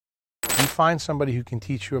find somebody who can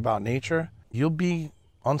teach you about nature, you'll be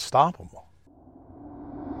unstoppable.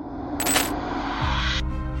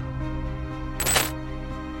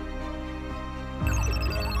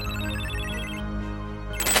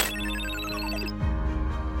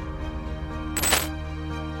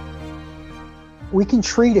 We can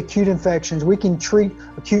treat acute infections, we can treat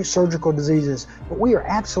acute surgical diseases, but we are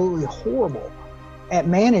absolutely horrible at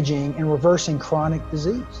managing and reversing chronic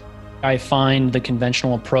disease. I find the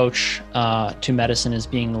conventional approach to medicine as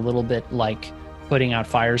being a little bit like putting out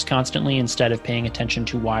fires constantly instead of paying attention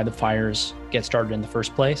to why the fires get started in the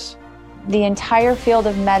first place. The entire field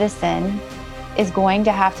of medicine is going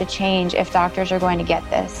to have to change if doctors are going to get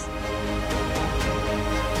this.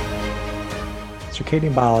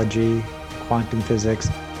 Circadian biology, quantum physics,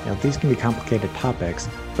 these can be complicated topics,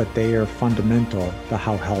 but they are fundamental to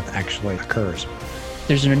how health actually occurs.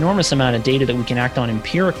 There's an enormous amount of data that we can act on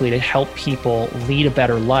empirically to help people lead a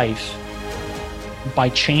better life by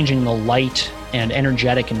changing the light and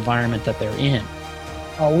energetic environment that they're in.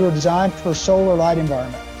 We were designed for a solar light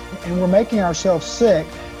environment, and we're making ourselves sick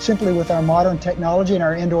simply with our modern technology and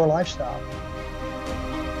our indoor lifestyle.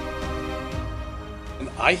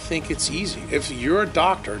 I think it's easy. If your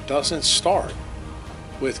doctor doesn't start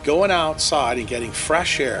with going outside and getting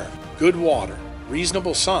fresh air, good water,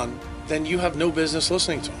 reasonable sun, then you have no business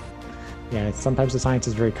listening to them. Yeah, sometimes the science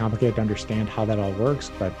is very complicated to understand how that all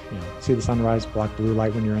works, but see the sunrise, block blue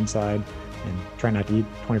light when you're inside, and try not to eat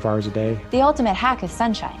 24 hours a day. The ultimate hack is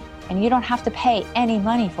sunshine, and you don't have to pay any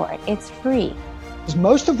money for it. It's free.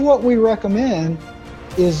 Most of what we recommend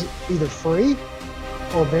is either free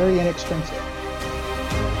or very inexpensive.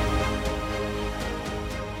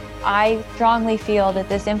 I strongly feel that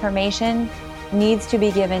this information needs to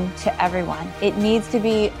be given to everyone. It needs to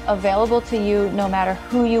be available to you no matter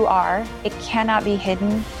who you are. It cannot be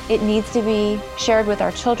hidden. It needs to be shared with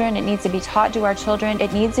our children. It needs to be taught to our children.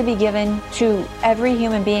 It needs to be given to every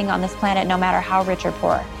human being on this planet, no matter how rich or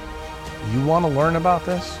poor. You want to learn about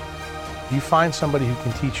this? You find somebody who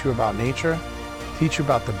can teach you about nature, teach you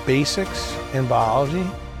about the basics in biology.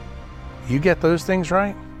 You get those things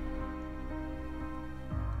right,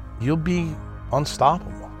 you'll be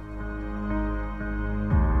unstoppable.